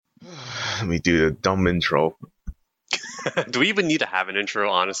Let me do the dumb intro. Do we even need to have an intro,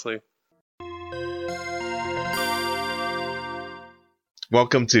 honestly?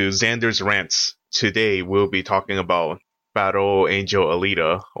 Welcome to ZanderZrantZ. Today we'll be talking about Battle Angel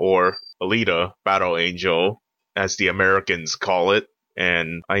Alita, or Alita Battle Angel, as the Americans call it.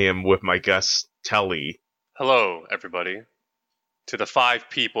 And I am with my guest, Telly. Hello, everybody. To the 5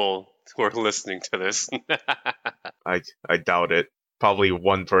 people who are listening to this. I doubt it. Probably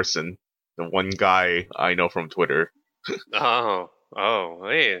one person. The one guy I know from Twitter. Oh,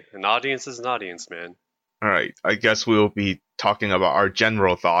 hey, an audience is an audience, man. Alright, I guess we'll be talking about our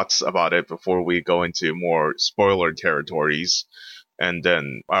general thoughts about it before we go into more spoiler territories. And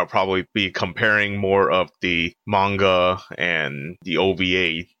then I'll probably be comparing more of the manga and the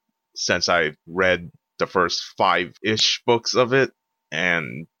OVA since I read the first 5-ish books of it,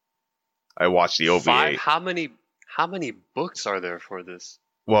 and I watched the OVA. 5? How many books are there for this?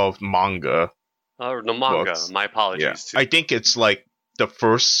 Well, manga. Oh, the manga. Books. My apologies, too. I think it's like the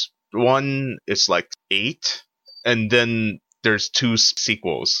first one is like 8, and then there's 2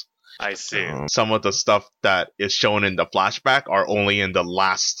 sequels. I see. Some of the stuff that is shown in the flashback are only in the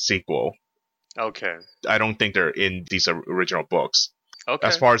last sequel. Okay. I don't think they're in these original books. Okay.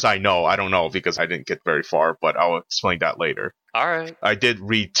 As far as I know, I don't know because I didn't get very far, but I'll explain that later. All right. I did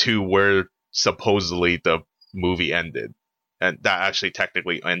read 2 where supposedly the movie ended, and that actually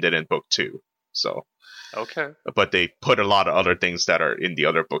technically ended in book 2. So, okay. But they put a lot of other things that are in the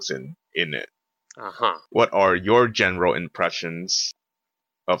other books in it. Uh-huh. What are your general impressions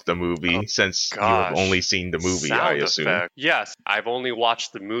of the movie, since you have only seen the movie, Sound I assume? Effect. Yes, I've only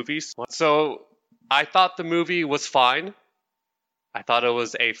watched the movies. So, I thought the movie was fine. I thought it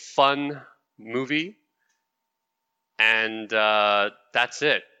was a fun movie. And that's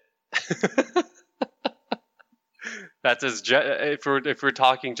it. That's if we're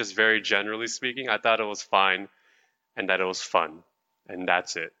talking just very generally speaking, I thought it was fine and that it was fun. And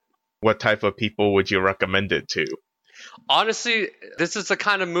that's it. What type of people would you recommend it to? Honestly, this is the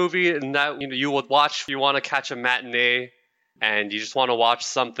kind of movie that you would watch if you want to catch a matinee and you just want to watch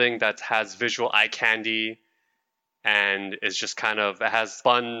something that has visual eye candy and is just it has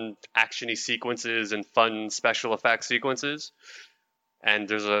fun actiony sequences and fun special effects sequences. And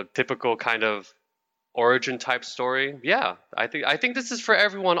there's a typical kind of origin type story. Yeah, I think this is for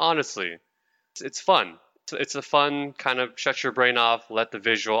everyone, honestly. It's fun. It's a fun kind of shut your brain off, let the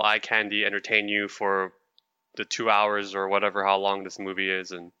visual eye candy entertain you for the 2 hours or whatever, how long this movie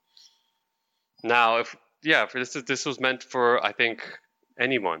is. And now, this was meant for, I think,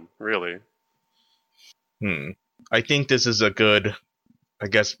 anyone, really. I think this is a good, I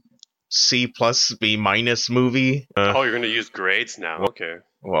guess, C+, B- movie. Oh, you're going to use grades now. Okay.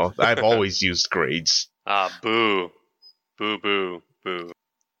 Well, I've always used grades. Boo. Boo, boo, boo.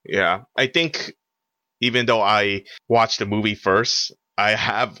 Yeah, I think even though I watched the movie first, I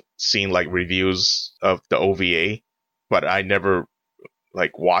have seen reviews of the OVA, but I never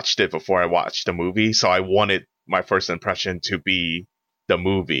watched it before I watched the movie, so I wanted my first impression to be the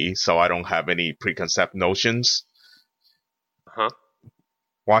movie, so I don't have any preconceived notions.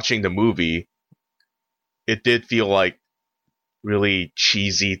 Watching the movie, it did feel like really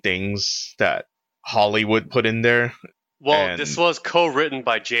cheesy things that Hollywood put in there. Well, this was co-written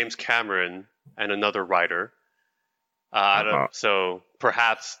by James Cameron and another writer. So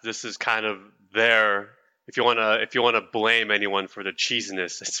perhaps this is kind of there. If you wanna blame anyone for the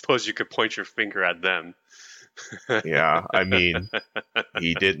cheesiness, I suppose you could point your finger at them. Yeah, I mean,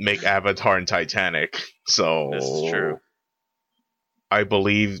 he did make Avatar and Titanic, so this is true. I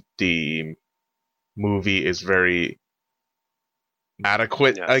believe the movie is very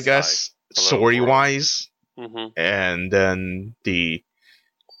adequate, I guess, story-wise. Mm-hmm. And then the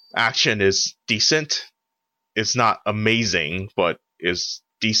action is decent. It's not amazing, but is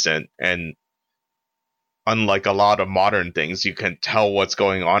decent. And unlike a lot of modern things, you can tell what's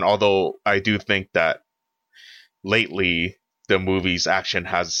going on. Although I do think that lately the movie's action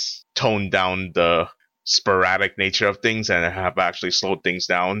has toned down the sporadic nature of things and have actually slowed things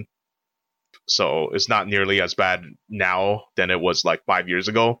down. So it's not nearly as bad now than it was 5 years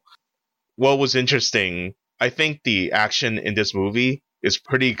ago. What was interesting, I think the action in this movie is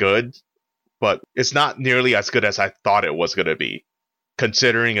pretty good, but it's not nearly as good as I thought it was going to be,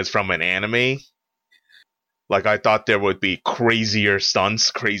 considering it's from an anime. I thought there would be crazier stunts,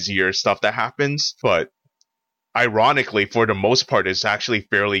 crazier stuff that happens, but ironically, for the most part, it's actually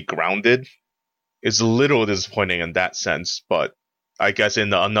fairly grounded. It's a little disappointing in that sense, but I guess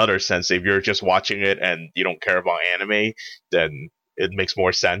in another sense, if you're just watching it and you don't care about anime, then it makes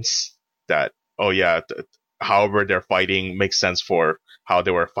more sense that, however they're fighting makes sense for how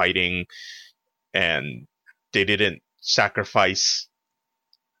they were fighting, and they didn't sacrifice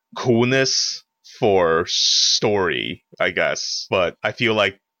coolness for story, I guess. But I feel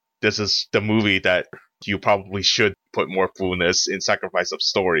like this is the movie that you probably should put more coolness in sacrifice of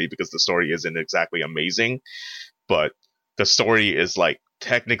story, because the story isn't exactly amazing, but the story is like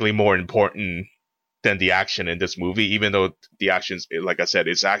technically more important than the action in this movie, even though the action, like I said,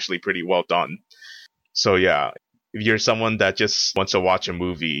 is actually pretty well done. So yeah, if you're someone that just wants to watch a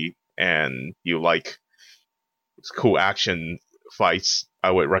movie and you like cool action fights,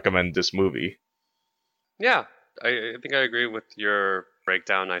 I would recommend this movie. Yeah, I think I agree with your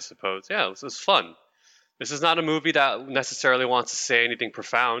breakdown, I suppose. Yeah, this is fun. This is not a movie that necessarily wants to say anything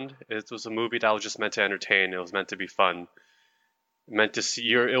profound. It was a movie that was just meant to entertain. It was meant to be fun. Meant to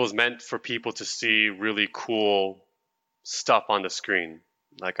see. It was meant for people to see really cool stuff on the screen.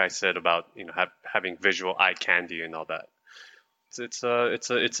 Like I said about having visual eye candy and all that. It's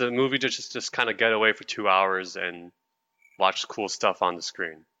a movie to just kind of get away for 2 hours and watch cool stuff on the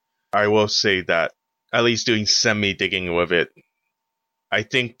screen. I will say that, at least doing semi-digging with it, I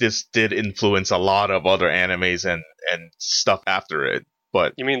think this did influence a lot of other animes and stuff after it.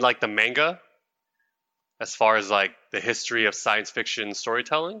 But You mean like the manga? As far as like the history of science fiction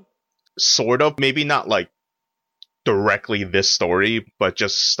storytelling? sort of, maybe not like directly this story, but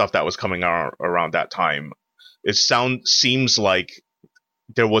just stuff that was coming out around that time. It seems like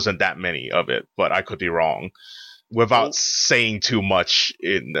there wasn't that many of it, but I could be wrong. Without saying too much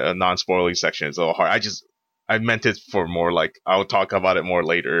in the non-spoiling section, it's a little hard. I meant it for more like, I'll talk about it more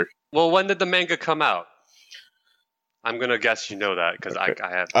later. Well, when did the manga come out? I'm gonna guess you know that because Okay. I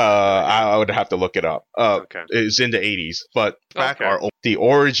have. I would have to look it up. Okay. It's in the 80s, but back Okay. the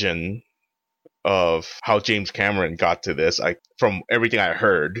origin of how James Cameron got to this, from everything I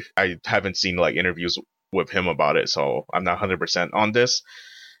heard, I haven't seen like interviews with him about it, so I'm not 100% on this.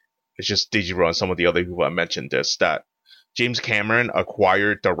 It's just Digiro and some of the other people that mentioned this, that James Cameron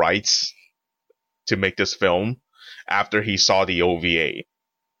acquired the rights to make this film after he saw the OVA,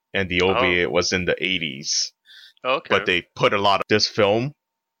 and the OVA was in the 80s. Okay. But they put a lot of this film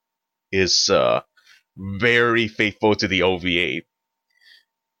is very faithful to the OVA.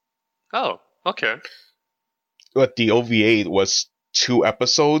 Oh, okay. But the OVA was 2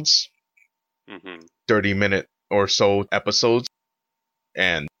 episodes, Mm-hmm. 30-minute or so episodes.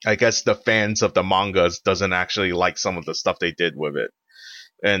 And I guess the fans of the mangas doesn't actually like some of the stuff they did with it.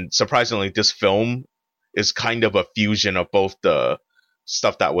 And surprisingly, this film is kind of a fusion of both the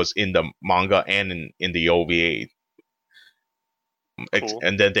stuff that was in the manga and in the OVA. Cool.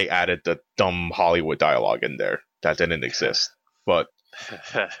 And then they added the dumb Hollywood dialogue in there that didn't exist. But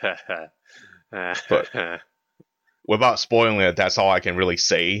without spoiling it, that's all I can really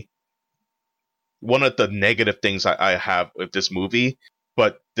say. One of the negative things I have with this movie,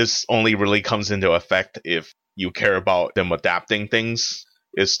 but this only really comes into effect if you care about them adapting things,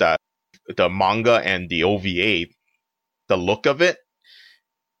 is that the manga and the OVA, the look of it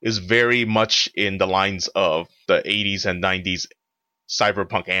is very much in the lines of the 80s and 90s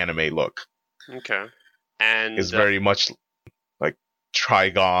cyberpunk anime look. Okay. And it's very much like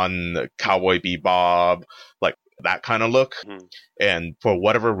Trigon, Cowboy Bebop, like that kind of look. Mm-hmm. And for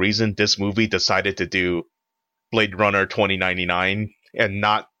whatever reason, this movie decided to do Blade Runner 2099 and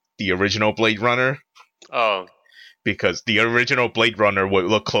not the original Blade Runner. Oh. Because the original Blade Runner would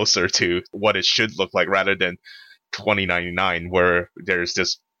look closer to what it should look like rather than 2099, where there's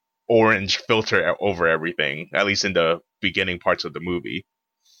this orange filter over everything, at least in the beginning parts of the movie.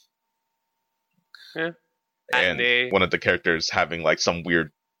 Yeah. And one of the characters having like some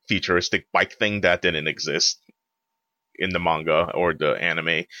weird futuristic bike thing that didn't exist in the manga or the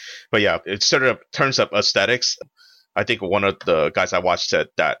anime. But yeah, it sort of turns up aesthetics. I think one of the guys I watched said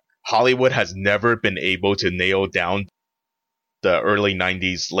that Hollywood has never been able to nail down the early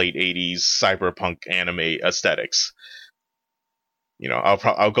 90s, late 80s cyberpunk anime aesthetics. You know,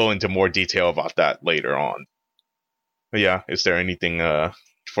 I'll go into more detail about that later on. But yeah, is there anything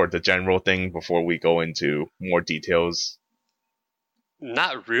for the general thing before we go into more details?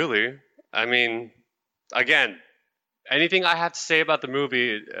 Not really. I mean, again, anything I have to say about the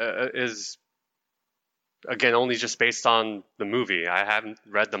movie is, again, only just based on the movie. I haven't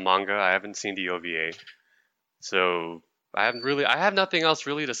read the manga. I haven't seen the OVA. So I have nothing else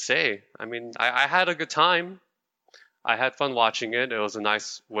really to say. I mean, I had a good time. I had fun watching it. It was a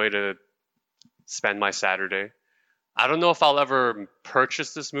nice way to spend my Saturday. I don't know if I'll ever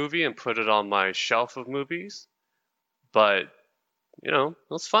purchase this movie and put it on my shelf of movies, but, you know, it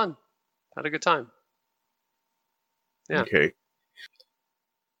was fun. Had a good time. Yeah. Okay.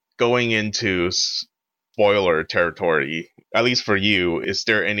 Going into spoiler territory, at least for you, is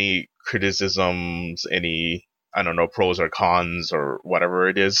there any criticisms, any, I don't know, pros or cons or whatever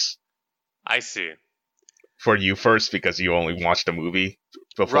it is I see. for you first, because you only watched the movie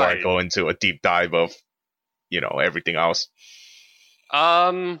before I Right. go into a deep dive of, everything else?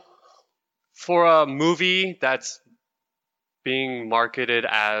 Um, for a movie that's being marketed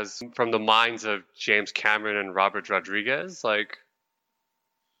as from the minds of James Cameron and Robert Rodriguez, like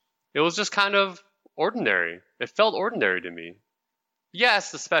it was just kind of ordinary. It felt ordinary to me.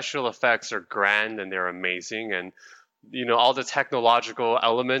 Yes, the special effects are grand and they're amazing, and all the technological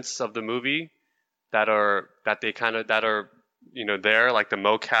elements of the movie that are there, like the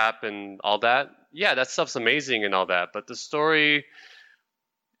mocap and all that. Yeah, that stuff's amazing and all that, but the story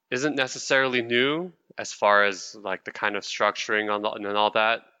isn't necessarily new as far as like the kind of structuring and all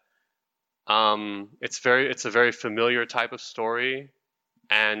that. It's a very familiar type of story,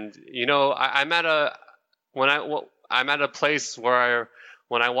 and I'm at a when I well, I'm at a place where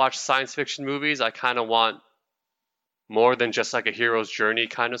when I watch science fiction movies, I kind of want more than just like a hero's journey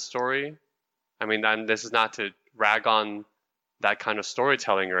kind of story. I mean, this is not to rag on that kind of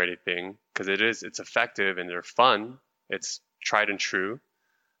storytelling or anything, because it's effective and they're fun. It's tried and true,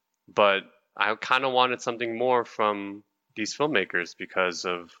 but I kind of wanted something more from these filmmakers because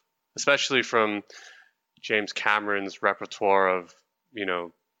of, especially from James Cameron's repertoire of,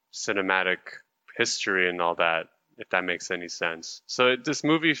 cinematic history and all that, if that makes any sense. So this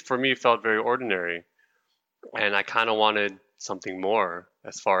movie for me felt very ordinary, and I kind of wanted something more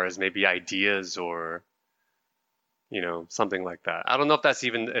as far as maybe ideas or, something like that. I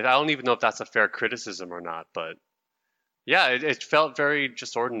don't even know if that's a fair criticism or not, but yeah, it felt very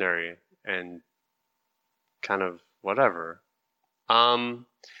just ordinary and kind of whatever. Um,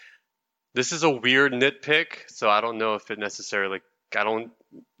 this is a weird nitpick, so I don't know if it necessarily. I don't.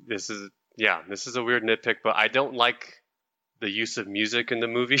 This is This is a weird nitpick, but I don't like the use of music in the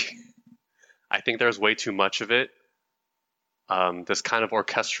movie. I think there's way too much of it. This kind of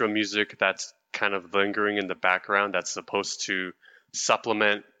orchestral music that's kind of lingering in the background that's supposed to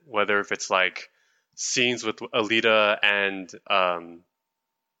supplement whether if it's like scenes with Alita and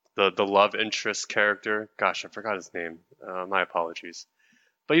the love interest character. Gosh, I forgot his name. My apologies.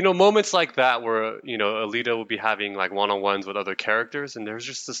 But moments like that where Alita will be having like one-on-ones with other characters, and there's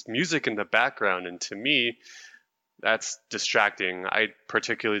just this music in the background, and to me, that's distracting. I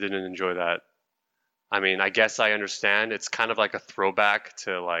particularly didn't enjoy that. I mean, I guess I understand. It's kind of like a throwback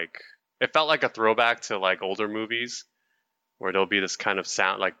to like it felt like a throwback to like older movies where there'll be this kind of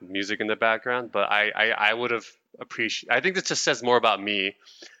sound like music in the background. But I would have appreciated. I think this just says more about me,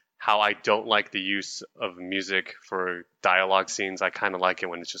 how I don't like the use of music for dialogue scenes. I kind of like it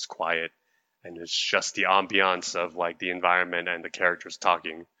when it's just quiet and it's just the ambiance of like the environment and the characters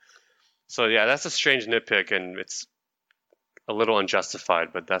talking. So yeah, that's a strange nitpick, and it's a little unjustified,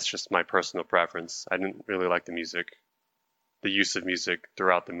 but that's just my personal preference. I didn't really like the use of music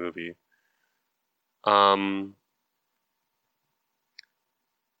throughout the movie. Um,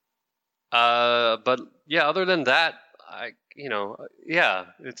 but yeah, other than that,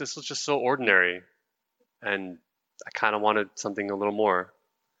 this was just so ordinary, and I kind of wanted something a little more.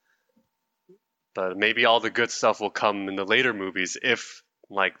 But maybe all the good stuff will come in the later movies if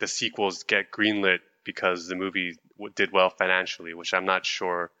like the sequels get greenlit because the movie did well financially, which I'm not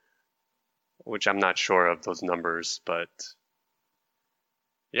sure. Which I'm not sure of those numbers, but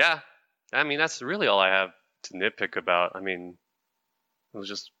yeah, I mean that's really all I have to nitpick about. I mean, it was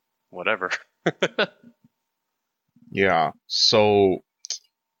just whatever. Yeah. So,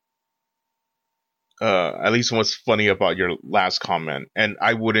 at least what's funny about your last comment, and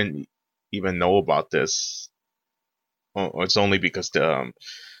I wouldn't even know about this. It's only because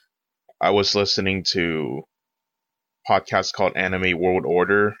I was listening to a podcast called Anime World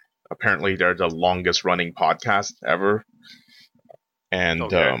Order. Apparently, they're the longest running podcast ever. And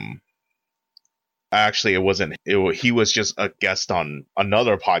Okay. actually, he was just a guest on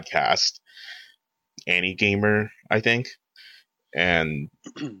another podcast, Annie Gamer, I think. And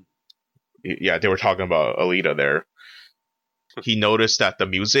yeah, they were talking about Alita there. He noticed that the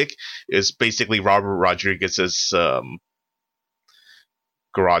music is basically Robert Rodriguez's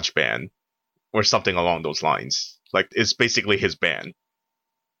garage band or something along those lines. Like it's basically his band.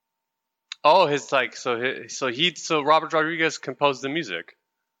 Oh, his like so Robert Rodriguez composed the music.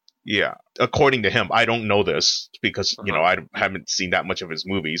 Yeah, according to him. I don't know this because Uh-huh. I haven't seen that much of his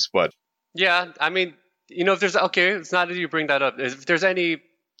movies, but Yeah, I mean, if there's okay, it's not that you bring that up. If there's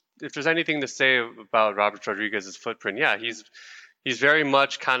anything to say about Robert Rodriguez's footprint, yeah, he's very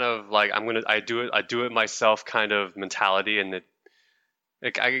much kind of like I do it myself kind of mentality, and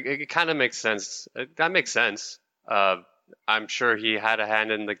It kind of makes sense. That makes sense. I'm sure he had a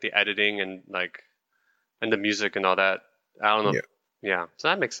hand in like the editing and like and the music and all that. I don't know. Yeah. Yeah, so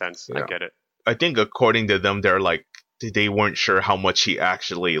that makes sense. I Yeah. get it. I think according to them, they're like they weren't sure how much he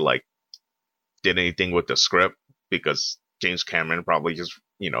actually like did anything with the script because James Cameron probably just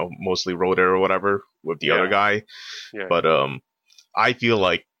mostly wrote it or whatever with the other guy. Yeah. But I feel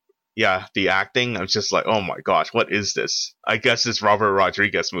like the acting. I'm just like, oh my gosh, what is this? I guess it's Robert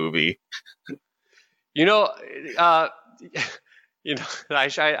Rodriguez movie. You know, I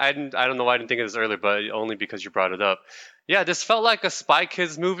don't know why I didn't think of this earlier, but only because you brought it up. Yeah, this felt like a Spy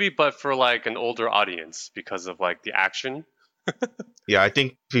Kids movie, but for like an older audience because of like the action. Yeah, I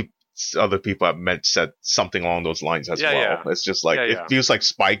think other people have said something along those lines as well. Yeah. It's just like Yeah. it feels like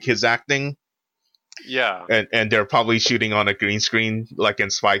Spy Kids acting. Yeah. And they're probably shooting on a green screen like in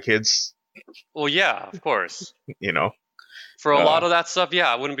Spy Kids. Well, yeah, of course. For a lot of that stuff,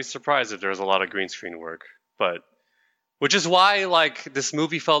 yeah, I wouldn't be surprised if there was a lot of green screen work. But which is why like this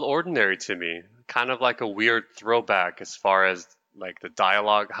movie felt ordinary to me. Kind of like a weird throwback as far as like the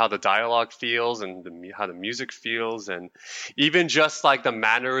dialogue, how the dialogue feels and how the music feels, and even just like the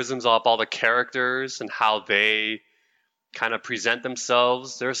mannerisms of all the characters and how they kind of present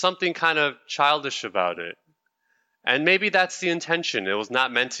themselves. There's something kind of childish about it. And maybe that's the intention. It was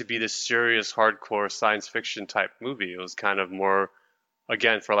not meant to be this serious, hardcore science fiction type movie. It was kind of more,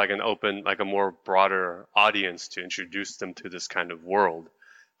 again, for like an open, like a more broader audience to introduce them to this kind of world,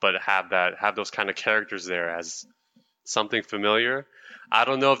 but have those kind of characters there as something familiar. I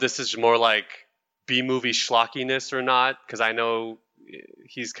don't know if this is more like B-movie schlockiness or not, because I know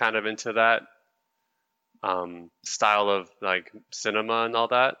he's kind of into that style of like cinema and all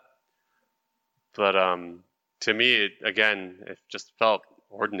that. But to me, it just felt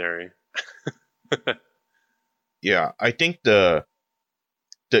ordinary. Yeah, I think the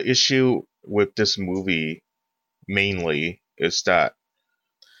issue with this movie mainly is that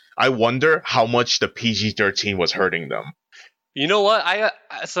I wonder how much the PG-13 was hurting them. You know what?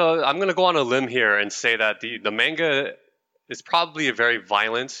 So I'm gonna go on a limb here and say that the manga is probably very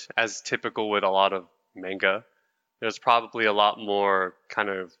violent, as typical with a lot of manga. There's probably a lot more kind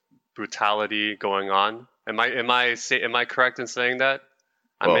of brutality going on. Am I correct in saying that?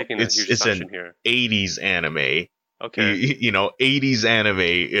 I'm making a huge assumption here. It's an 80s anime. Okay. 80s anime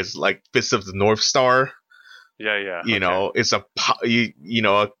is like Fist of the North Star. Yeah. It's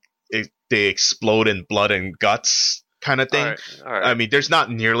they explode in blood and guts kind of thing. All right. I mean, there's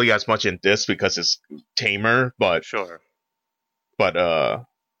not nearly as much in this because it's tamer, but sure. But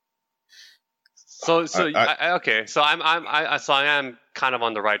So I am kind of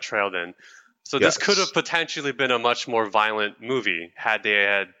on the right trail then. So this could have potentially been a much more violent movie had they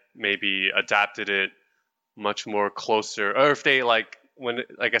had maybe adapted it much more closer, or if they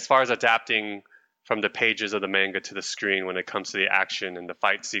as far as adapting from the pages of the manga to the screen when it comes to the action and the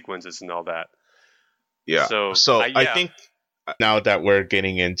fight sequences and all that. Yeah. So I think now that we're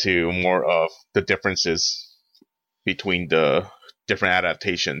getting into more of the differences between the different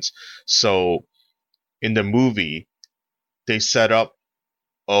adaptations. So in the movie, they set up,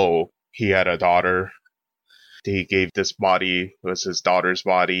 he had a daughter. He gave this body, was his daughter's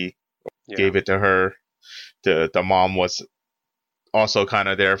body, gave it to her. The mom was also kind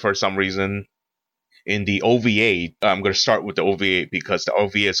of there for some reason. In the OVA, I'm going to start with the OVA because the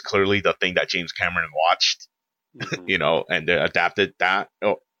OVA is clearly the thing that James Cameron watched, and they adapted that,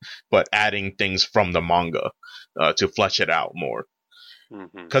 but adding things from the manga to flesh it out more.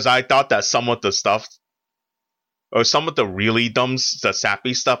 Because I thought that some of the stuff, or some of the really the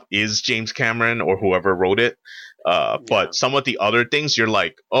sappy stuff is James Cameron or whoever wrote it. But some of the other things, you're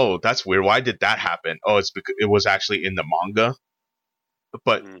like, oh, that's weird. Why did that happen? Oh, it's because it was actually in the manga.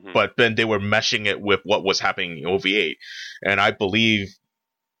 But then they were meshing it with what was happening in OVA. And I believe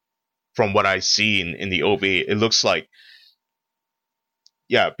from what I see in the OVA, it looks like,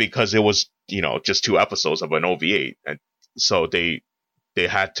 because it was, just 2 episodes of an OVA. And so they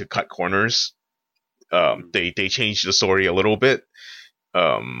had to cut corners. They changed the story a little bit.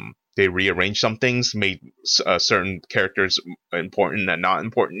 They rearranged some things, made certain characters important and not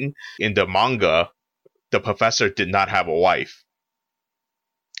important. In the manga, the professor did not have a wife.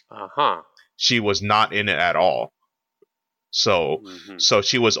 She was not in it at all. So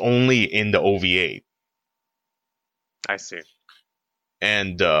she was only in the OVA. I see.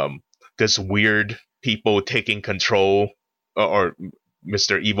 And this weird people taking control, or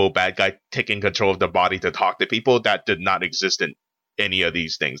Mr. Evil bad guy taking control of the body to talk to people, that did not exist in any of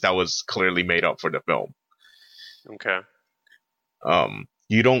these things. That was clearly made up for the film. Okay.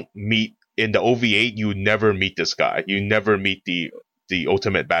 You don't meet in the OVA. You never meet this guy. You never meet the the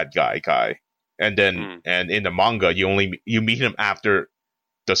ultimate bad guy. And then and in the manga, you meet him after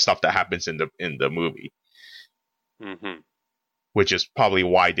the stuff that happens in the movie, which is probably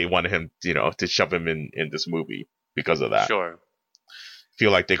why they wanted him, to shove him in this movie because of that. Sure.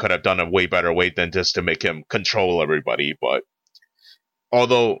 Feel like they could have done a way better way than just to make him control everybody. But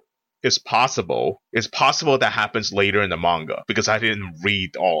although it's possible that happens later in the manga because I didn't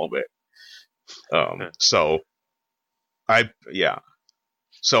read all of it. So I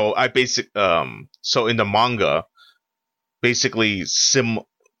so in the manga, basically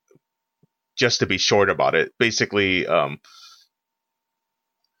just to be short about it, basically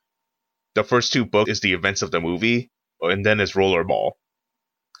the first 2 books is the events of the movie, and then it's Rollerball.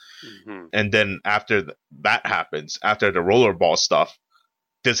 And then after that happens, after the Rollerball stuff,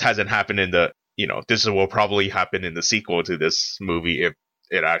 this hasn't happened in the, this will probably happen in the sequel to this movie if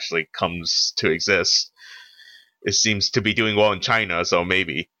it actually comes to exist. It seems to be doing well in China, so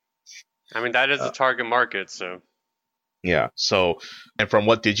maybe. I mean, that is the target market, so. Yeah, so, and from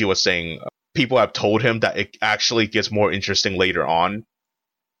what Digi was saying, people have told him that it actually gets more interesting later on.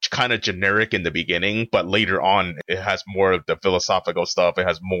 Kind of generic in the beginning, but later on, it has more of the philosophical stuff. It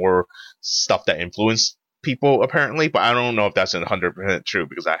has more stuff that influenced people, apparently, but I don't know if that's 100% true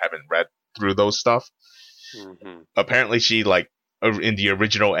because I haven't read through those stuff. Apparently, she, like, in the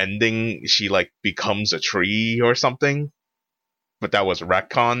original ending, she, like, becomes a tree or something, but that was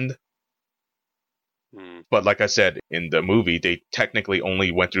retconned. But like I said, in the movie, they technically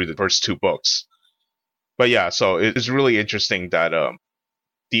only went through the first 2 books. But yeah, so it's really interesting that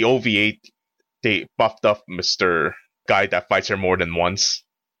the OVA, they buffed up Mr. Guy that fights her more than once.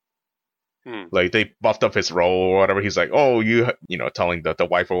 Like, they buffed up his role or whatever. He's like, oh, telling the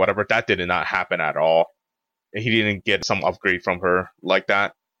wife or whatever. That did not happen at all. He didn't get some upgrade from her like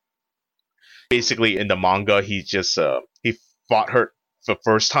that. Basically, in the manga, he just, he fought her the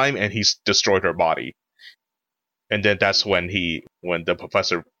first time and he's destroyed her body. And then that's when the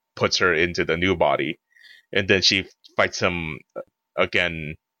professor puts her into the new body. And then she fights him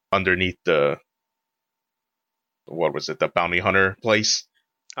again underneath the bounty hunter place.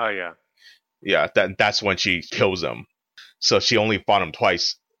 Oh yeah. Yeah, that's when she kills him. So she only fought him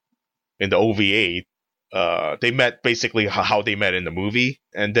twice. In the OVA, they met basically how they met in the movie,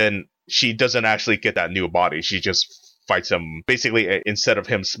 and then she doesn't actually get that new body. She just fights him basically instead of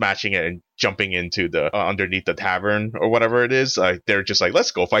him smashing it and jumping into the underneath the tavern or whatever it is. They're just like,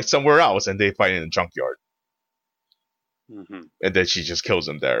 let's go fight somewhere else, and they fight in a junkyard. And then she just kills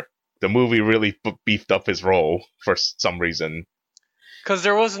him there. The movie really beefed up his role for some reason. Because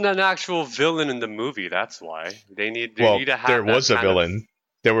there wasn't an actual villain in the movie, that's why. They need to have there was a villain.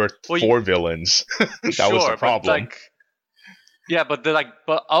 There were 4 villains. That was the problem.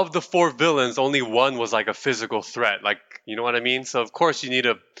 But of the 4 villains, only one was like a physical threat. Like, you know what I mean? So of course you need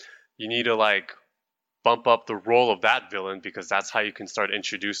to like bump up the role of that villain because that's how you can start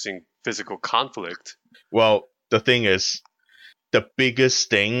introducing physical conflict. Well, the thing is, the biggest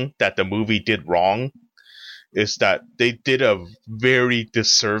thing that the movie did wrong is that they did a very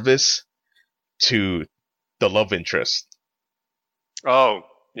disservice to the love interest. Oh,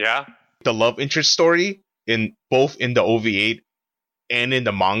 yeah? The love interest story, in both in the OVA and in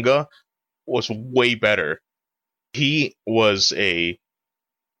the manga, was way better. He was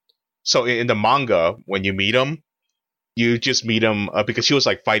so in the manga, when you meet him, you just meet him because she was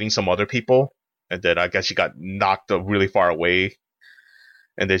like fighting some other people, and then I guess she got knocked really far away,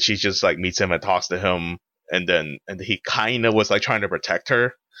 and then she just like meets him and talks to him, and he kind of was like trying to protect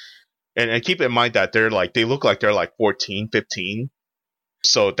her. And keep in mind that they look like they're like 14, 15.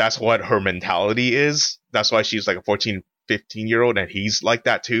 So that's what her mentality is. That's why she's like a 14, 15-year-old, and he's like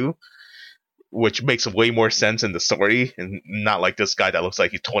that too, which makes way more sense in the story, and not like this guy that looks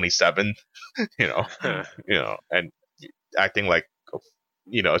like he's 27, and acting like,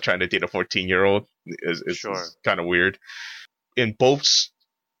 trying to date a 14-year-old is sure. Kind of weird. In both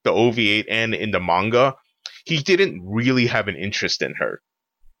the OVA and in the manga, he didn't really have an interest in her.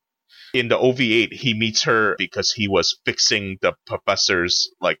 In the OVA, he meets her because he was fixing the professor's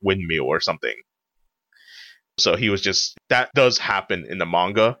like windmill or something. So he was just, that does happen in the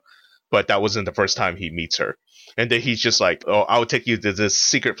manga, but that wasn't the first time he meets her. And then he's just like, oh, I'll take you to this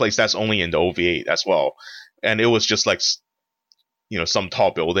secret place that's only in the OVA as well. And it was just like, some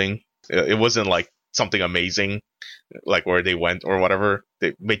tall building. It wasn't like something amazing, like where they went or whatever.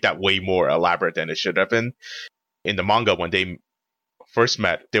 They made that way more elaborate than it should have been. In the manga, when they first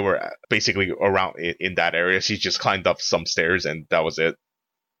met, they were basically around in that area. She just climbed up some stairs and that was it.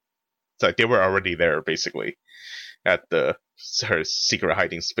 It's like they were already there basically at her secret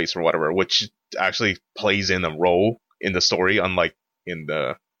hiding space or whatever, which actually plays in a role in the story, unlike in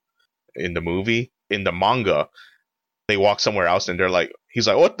the movie. In the manga, they walk somewhere else and he's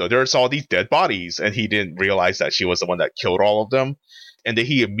like, what? There's all these dead bodies, and he didn't realize that she was the one that killed all of them. And then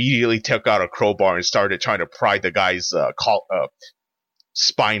he immediately took out a crowbar and started trying to pry the guy's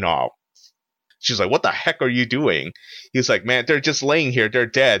spine off. She's like, what the heck are you doing? He's like, man, they're just laying here. They're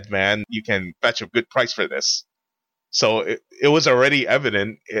dead, man. You can fetch a good price for this. So it was already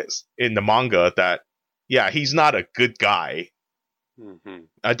evident in the manga that, yeah, he's not a good guy. Mm-hmm.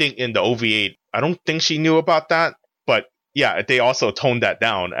 I think in the OVA, I don't think she knew about that. But yeah, they also toned that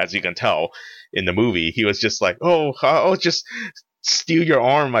down, as you can tell in the movie. He was just like, oh, I'll just steal your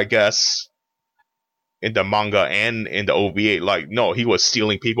arm, I guess. In the manga and in the OVA, like, no, he was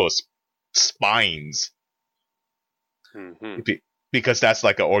stealing people's spines. Mm-hmm. Because that's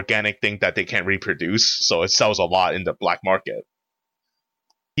like an organic thing that they can't reproduce, so it sells a lot in the black market.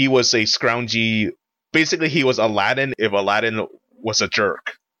 He was a scroungy. Basically, he was Aladdin if Aladdin was a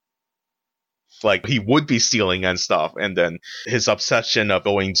jerk. Like, he would be stealing and stuff, and then his obsession of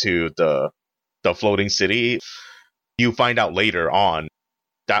going to the floating city, you find out later on,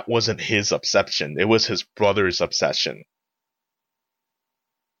 that wasn't his obsession. It was his brother's obsession.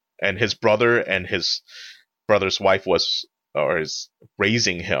 And his brother and his brother's wife is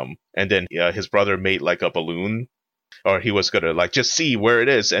raising him. And then his brother made like a balloon, or he was going to like just see where it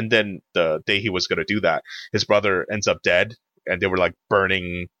is. And then the day he was going to do that, his brother ends up dead, and they were like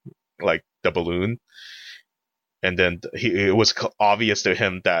burning like the balloon. And then it was obvious to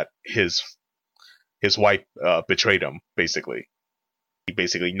him that his wife betrayed him, basically. He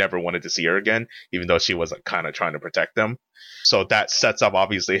basically never wanted to see her again, even though she was kind of trying to protect them. So that sets up,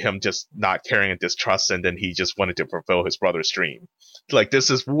 obviously, him just not caring and distrust, and then he just wanted to fulfill his brother's dream. Like,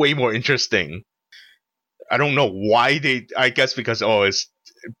 this is way more interesting. I don't know why I guess because, it's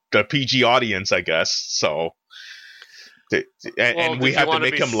the PG audience, I guess. So, and we have to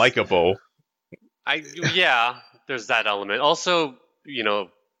make him likable. Yeah, there's that element. Also,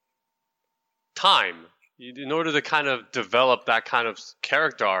 time. In order to kind of develop that kind of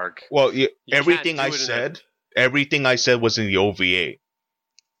character arc. Well, everything I said was in the OVA.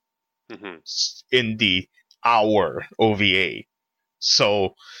 Mm-hmm. In our OVA.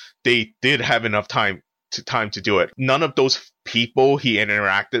 So they did have enough time to do it. None of those people he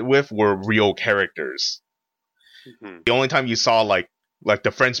interacted with were real characters. Mm-hmm. The only time you saw like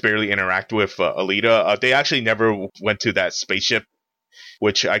the friends barely interact with Alita, they actually never went to that spaceship,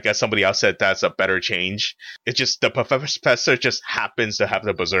 which I guess somebody else said that's a better change. It's just the professor just happens to have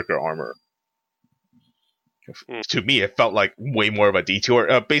the berserker armor. To me, it felt like way more of a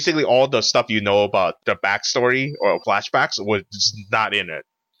detour. Basically, all the stuff you know about the backstory or flashbacks was not in it.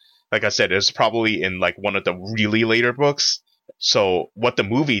 Like I said, it's probably in like one of the really later books. So what the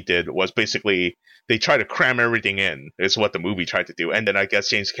movie did was basically they tried to cram everything in. Is what the movie tried to do. And then I guess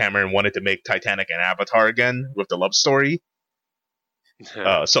James Cameron wanted to make Titanic and Avatar again with the love story.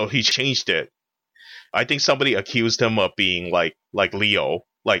 So he changed it. I think somebody accused him of being like Leo.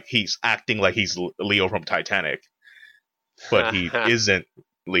 Like he's acting like he's Leo from Titanic. But he isn't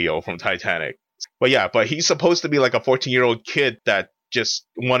Leo from Titanic. But he's supposed to be like a 14-year-old kid that just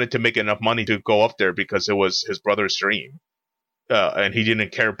wanted to make enough money to go up there because it was his brother's dream. And he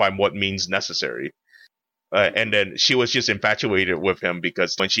didn't care by what means necessary. And then she was just infatuated with him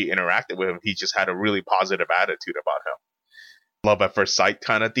because when she interacted with him, he just had a really positive attitude about him. Love at first sight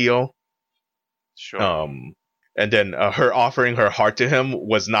kind of deal. Sure. And then her offering her heart to him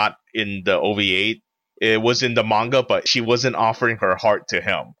was not in the OVA. It was in the manga, but she wasn't offering her heart to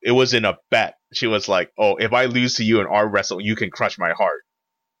him. It was in a bet. She was like, "Oh, if I lose to you in arm wrestle, you can crush my heart."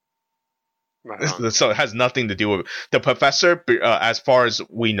 Right. So it has nothing to do with it. The professor, as far as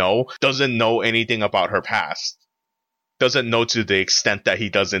we know, doesn't know anything about her past. Doesn't know to the extent that he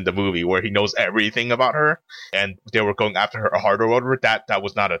does in the movie, where he knows everything about her, and they were going after her heart or whatever. That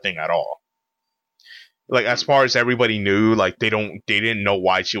was not a thing at all. Like, as far as everybody knew, like they didn't know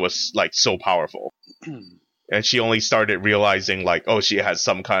why she was like so powerful. And she only started realizing like, oh, she has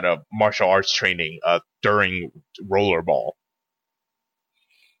some kind of martial arts training during Rollerball.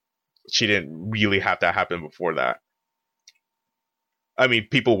 She didn't really have that happen before that. I mean,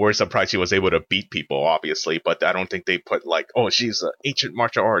 people were surprised she was able to beat people, obviously, but I don't think they put like, oh, she's ancient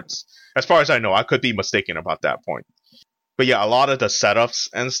martial arts. As far as I know, I could be mistaken about that point. But yeah, a lot of the setups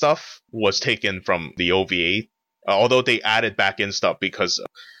and stuff was taken from the OVA, although they added back in stuff because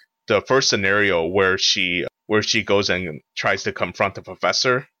the first scenario where she goes and tries to confront the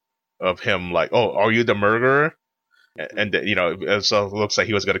professor of him like, oh, are you the murderer? And so it looks like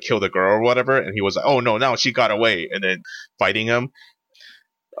he was going to kill the girl or whatever, and he was like, oh no, now she got away, and then fighting him.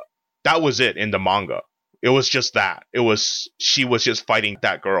 That was it in the manga. It was just that. She was just fighting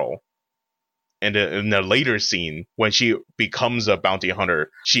that girl. And in the later scene, when she becomes a bounty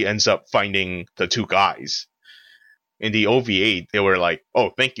hunter, she ends up finding the two guys. In the OVA, they were like, "Oh,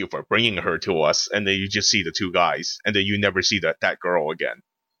 thank you for bringing her to us," and then you just see the two guys, and then you never see that girl again,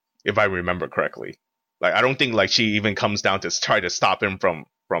 if I remember correctly. Like, I don't think like she even comes down to try to stop him from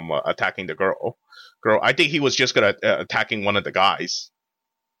attacking the girl. I think he was just gonna attacking one of the guys.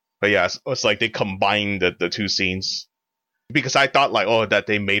 But yeah, it's like they combined the two scenes. Because I thought like, oh, that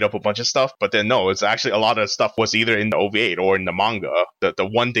they made up a bunch of stuff, but then no, it's actually a lot of stuff was either in the OVA or in the manga. The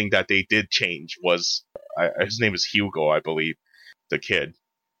one thing that they did change was his name is Hugo, I believe, the kid.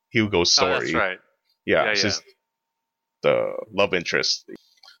 Hugo's story. Oh, that's right. Yeah, it's just the love interest,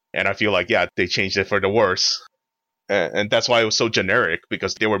 and I feel like they changed it for the worse, and that's why it was so generic,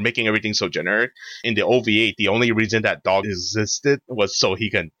 because they were making everything so generic. In the OVA, the only reason that dog existed was so he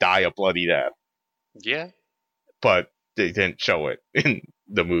can die a bloody death. Yeah, but they didn't show it in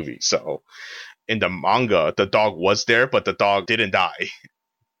the movie. So in the manga, the dog was there, but the dog didn't die.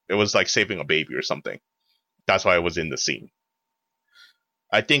 It was like saving a baby or something. That's why it was in the scene.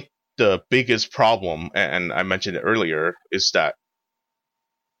 I think the biggest problem, and I mentioned it earlier, is that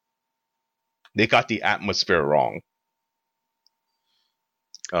they got the atmosphere wrong.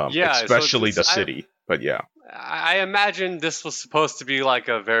 Especially the city. But yeah. I imagine this was supposed to be like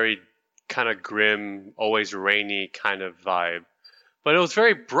a very kind of grim, always rainy kind of vibe, but it was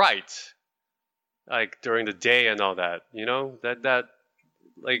very bright, like during the day and all that. You know, that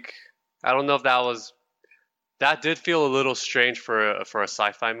like, I don't know if that did feel a little strange for a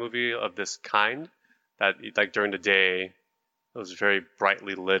sci-fi movie of this kind. That like during the day it was very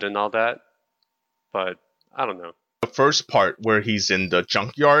brightly lit and all that, but I don't know. The first part where he's in the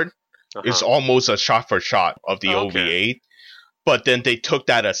junkyard is almost a shot for shot of the OVA. But then they took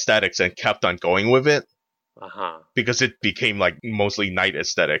that aesthetics and kept on going with it. Because it became like mostly night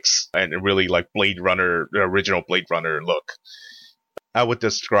aesthetics and really like Blade Runner, the original Blade Runner look. I would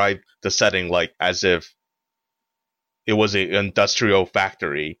describe the setting like as if it was an industrial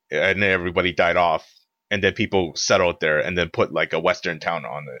factory and then everybody died off. And then people settled there and then put like a Western town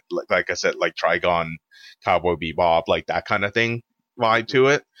on it. Like I said, like Trigon, Cowboy Bebop, like that kind of thing vibe to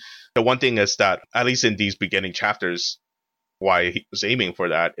it. The one thing is that, at least in these beginning chapters, why he was aiming for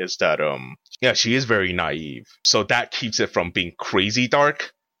that is that she is very naive, so that keeps it from being crazy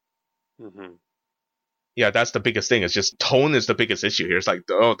dark. That's the biggest thing. It's just tone is the biggest issue here. It's like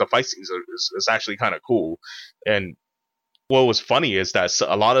the fight scenes is actually kind of cool, and what was funny is that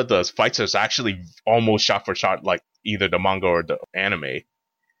a lot of the fights is actually almost shot for shot like either the manga or the anime,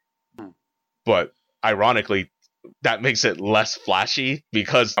 but ironically that makes it less flashy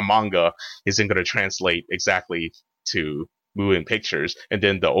because the manga isn't going to translate exactly to moving pictures, and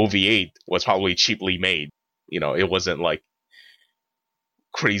then the OVA was probably cheaply made. You know, it wasn't like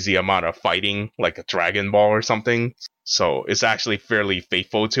crazy amount of fighting like a Dragon Ball or something, so it's actually fairly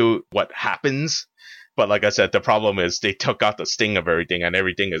faithful to what happens. But like I said, the problem is they took out the sting of everything, and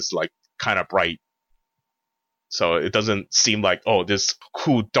everything is like kind of bright, so it doesn't seem like this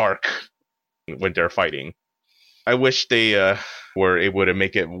cool dark when they're fighting. I wish they were able to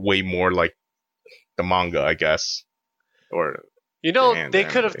make it way more like the manga, I guess. Or they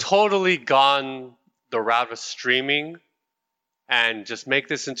could have totally gone the route of streaming and just make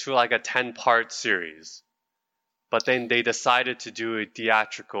this into like a 10-part series. But then they decided to do a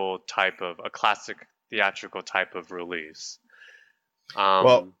classic theatrical type of release.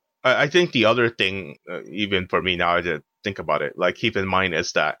 Well, I think the other thing, even for me now, I did think about it, like keep in mind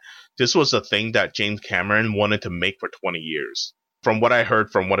is that this was a thing that James Cameron wanted to make for 20 years. From what I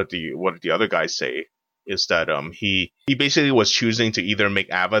heard from what the other guys say, is that he basically was choosing to either make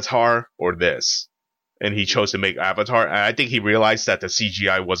Avatar or this, and he chose to make Avatar. And I think he realized that the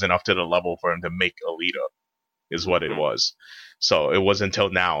CGI wasn't up to the level for him to make Alita, is what it was. So it wasn't until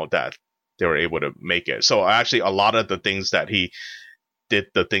now that they were able to make it. So actually, a lot of the things that he did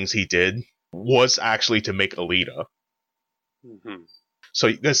was actually to make Alita. So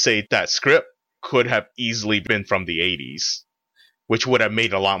you could say that script could have easily been from the 80s, which would have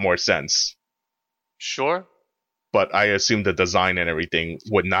made a lot more sense. Sure. But I assume the design and everything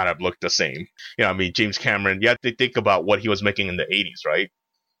would not have looked the same. You know, I mean, James Cameron, you have to think about what he was making in the 80s, right?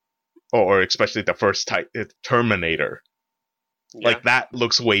 Or especially the first Terminator. Yeah. Like, that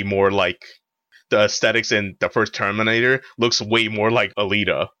looks way more like the aesthetics in the first Terminator looks way more like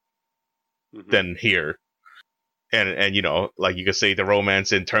Alita than here. And you know, like you could say the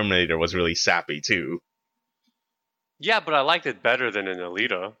romance in Terminator was really sappy too. Yeah, but I liked it better than in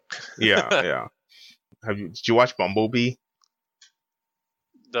Alita. Yeah. Did you watch Bumblebee?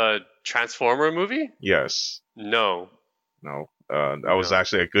 The Transformer movie? Yes. No. No. That was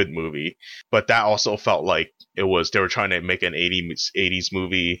actually a good movie. But that also felt like they were trying to make an 80s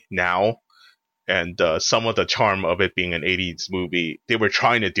movie now. And some of the charm of it being an 80s movie, they were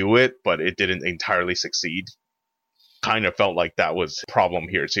trying to do it, but it didn't entirely succeed. Kind of felt like that was a problem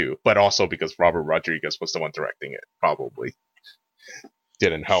here too. But also because Robert Rodriguez was the one directing it, probably.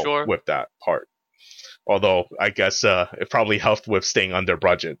 Didn't help with that part. Although, I guess it probably helped with staying under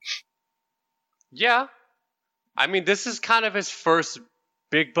budget. Yeah. I mean, this is kind of his first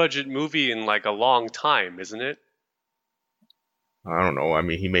big budget movie in like a long time, isn't it? I don't know. I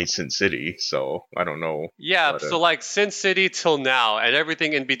mean, he made Sin City, so I don't know. Yeah, so like Sin City till now and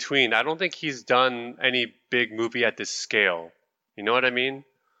everything in between, I don't think he's done any big movie at this scale. You know what I mean?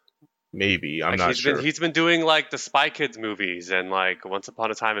 Maybe. I'm not sure. He's been doing like the Spy Kids movies and like Once Upon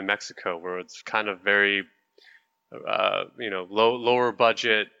a Time in Mexico, where it's kind of very, lower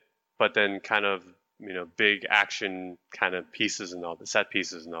budget, but then kind of, big action kind of pieces and all the set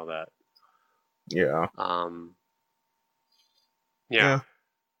pieces and all that. Yeah. Yeah.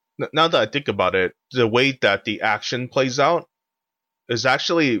 Now that I think about it, the way that the action plays out is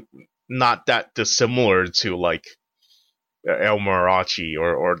actually not that dissimilar to like El Mariachi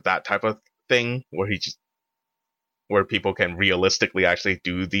or that type of thing where people can realistically actually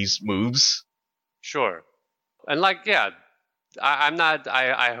do these moves. Sure. And like, yeah,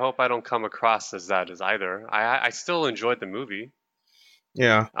 I hope I don't come across as that as either. I still enjoyed the movie.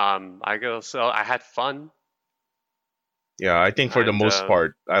 Yeah. I had fun. Yeah, I think for the most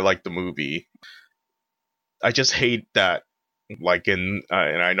part, I like the movie. I just hate that, like and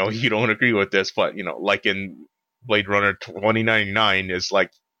I know you don't agree with this, but like in Blade Runner 2099 is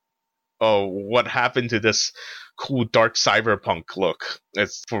like, oh, what happened to this cool dark cyberpunk look?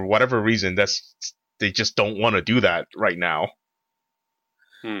 It's for whatever reason they just don't want to do that right now.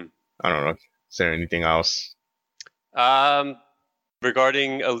 I don't know. Is there anything else? Regarding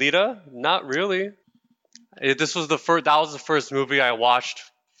Alita, not really. That was the first movie I watched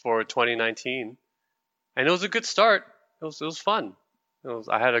for 2019, and it was a good start. It was fun.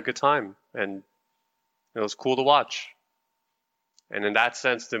 I had a good time, and it was cool to watch. And in that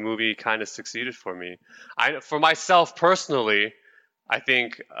sense, the movie kind of succeeded for me. For myself personally, I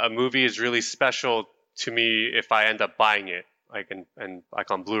think a movie is really special to me if I end up buying it, like like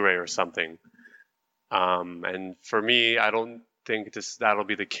on Blu-ray or something. And for me, I don't think that'll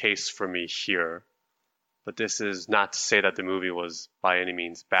be the case for me here. But this is not to say that the movie was by any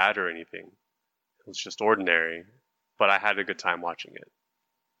means bad or anything. It was just ordinary, but I had a good time watching it.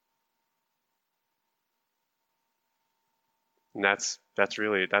 And that's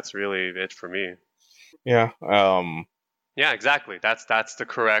really it for me. Yeah. Yeah, exactly. That's the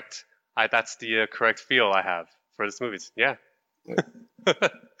correct correct feel I have for this movie. Yeah.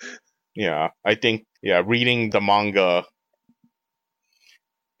 Yeah, I think reading the manga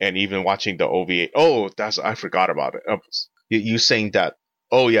and even watching the OVA. Oh, I forgot about it. You saying that?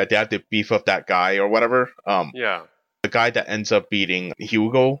 Oh yeah, they had to beef up that guy or whatever. Yeah. The guy that ends up beating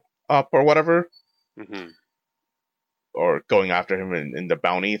Hugo up or whatever. Mm-hmm. Or going after him in the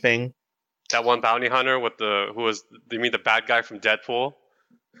bounty thing. That one bounty hunter you mean the bad guy from Deadpool?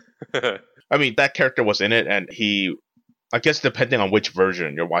 I mean, that character was in it, and I guess depending on which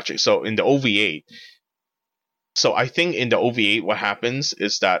version you're watching. So in the OVA, I think in the OVA what happens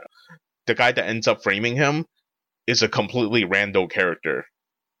is that the guy that ends up framing him is a completely rando character.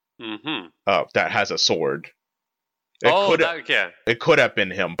 Mm-hmm. That has a sword. It could have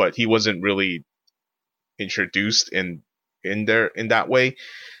been him, but he wasn't really introduced in that way.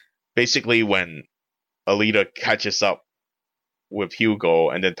 Basically, when Alita catches up with Hugo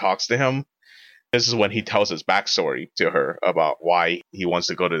and then talks to him, this is when he tells his backstory to her about why he wants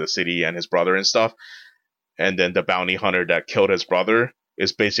to go to the city and his brother and stuff. And then the bounty hunter that killed his brother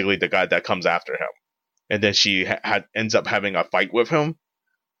is basically the guy that comes after him. And then she ends up having a fight with him.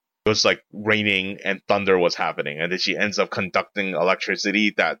 It was like raining and thunder was happening. And then she ends up conducting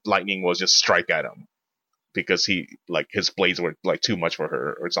electricity that lightning will just strike at him. Because his blades were like too much for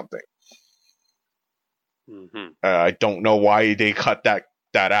her or something. Mm-hmm. I don't know why they cut that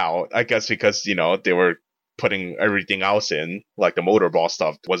out. I guess because, they were putting everything else in, like the motorball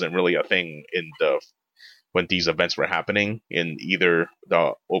stuff wasn't really a thing when these events were happening in either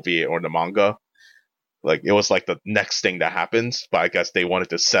the OVA or the manga. Like, it was like the next thing that happens, but I guess they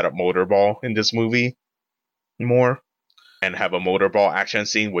wanted to set up motorball in this movie more and have a motorball action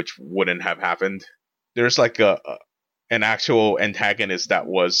scene, which wouldn't have happened. There's like an actual antagonist that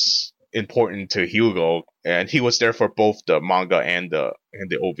was important to Hugo, and he was there for both the manga and the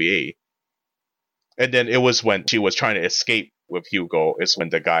OVA. And then it was when she was trying to escape with Hugo is when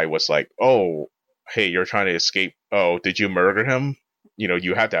the guy was like, "Oh, hey, you're trying to escape. Oh, did you murder him?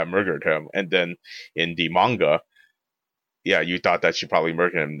 You had to have murdered him." And then in the manga, yeah, you thought that she probably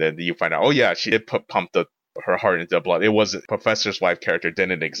murdered him. Then you find out, oh yeah, she did pump her heart into blood. It wasn't Professor's wife character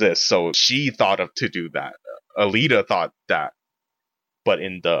didn't exist, so she thought of to do that. Alita thought that, but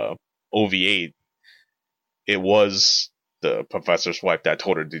in the OVA, it was the Professor's wife that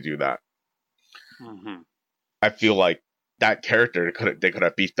told her to do that. Mm-hmm. I feel like that character they could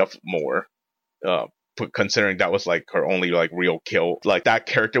have beefed up more. Considering that was like her only like real kill, like that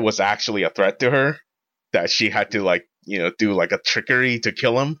character was actually a threat to her, that she had to like do like a trickery to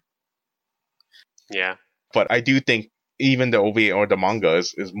kill him. Yeah, but I do think even the OVA or the manga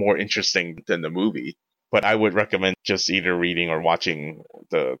is more interesting than the movie. But I would recommend just either reading or watching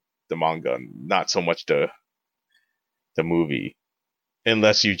the manga, not so much the movie,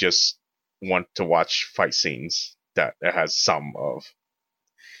 unless you just want to watch fight scenes that it has some of.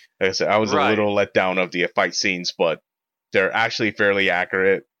 Like I said, I was a little let down of the fight scenes, but they're actually fairly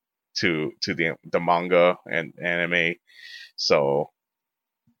accurate to the manga and anime, so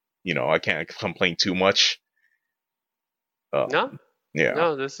I can't complain too much. No, yeah,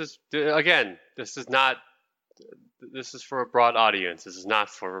 no. This is not. This is for a broad audience. This is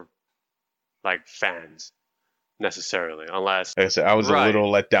not for like fans necessarily, unless. Like I said, I was a little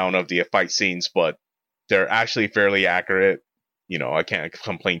let down of the fight scenes, but they're actually fairly accurate. I can't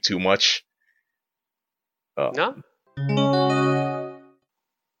complain too much. No.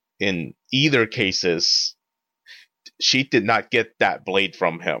 In either cases, she did not get that blade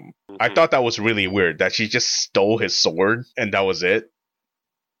from him. Mm-hmm. I thought that was really weird, that she just stole his sword and that was it.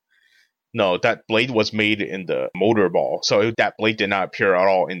 No, that blade was made in the motorball. So that blade did not appear at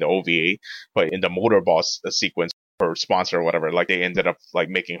all in the OVA, but in the motorball sequence, her sponsor or whatever, like they ended up like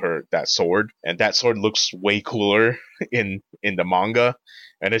making her that sword, and that sword looks way cooler in the manga,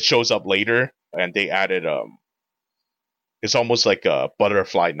 and it shows up later, and they added it's almost like a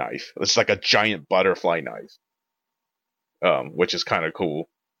butterfly knife. It's like a giant butterfly knife, which is kind of cool.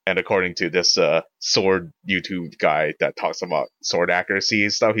 And according to this sword YouTube guy that talks about sword accuracy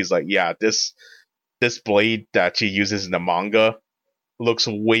and stuff, he's like, yeah, this blade that she uses in the manga looks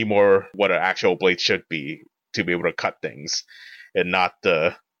way more what an actual blade should be to be able to cut things, and not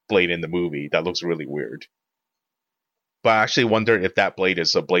the blade in the movie that looks really weird. But I actually wonder if that blade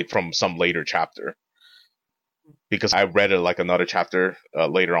is a blade from some later chapter, because I read like another chapter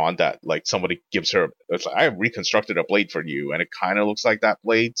later on that like somebody gives her, it's like, I reconstructed a blade for you, and it kind of looks like that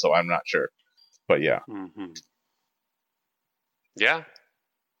blade, so I'm not sure. But yeah. Mm-hmm. Yeah.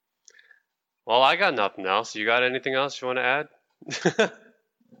 Well, I got nothing else. You got anything else you want to add?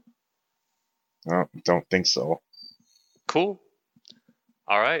 No, don't think so. Cool.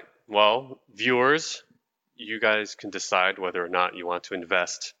 All right. Well, viewers, you guys can decide whether or not you want to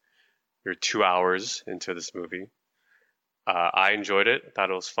invest your 2 hours into this movie. I enjoyed it. I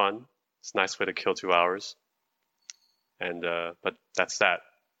thought it was fun. It's a nice way to kill 2 hours. And but that's that.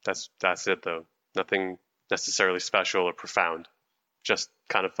 That's it though. Nothing necessarily special or profound. Just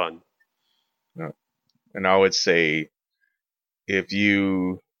kind of fun. Yeah. And I would say, if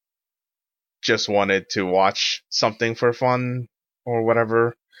you just wanted to watch something for fun or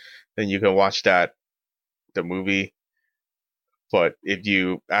whatever, then you can watch the movie. But if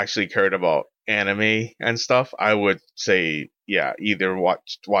you actually cared about anime and stuff, I would say, yeah, either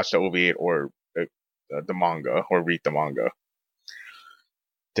watch the OVA or the manga, or read the manga.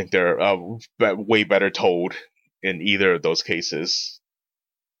 I think they're way better told in either of those cases.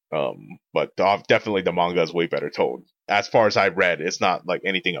 But definitely the manga is way better told. As far as I've read, it's not like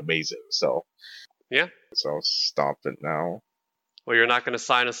anything amazing. So yeah. So I'll stop it now. Well, you're not going to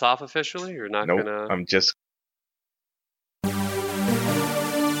sign us off officially? You're not going to... I'm just...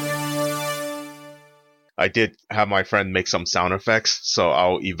 I did have my friend make some sound effects, so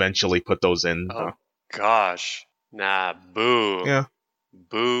I'll eventually put those in. Oh, gosh. Nah, boo. Yeah.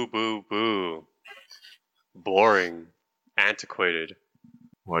 Boo, boo, boo. Boring. Antiquated.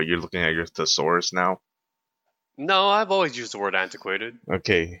 Well, you're looking at your thesaurus now? No, I've always used the word antiquated.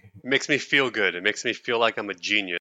 Okay. It makes me feel good. It makes me feel like I'm a genius.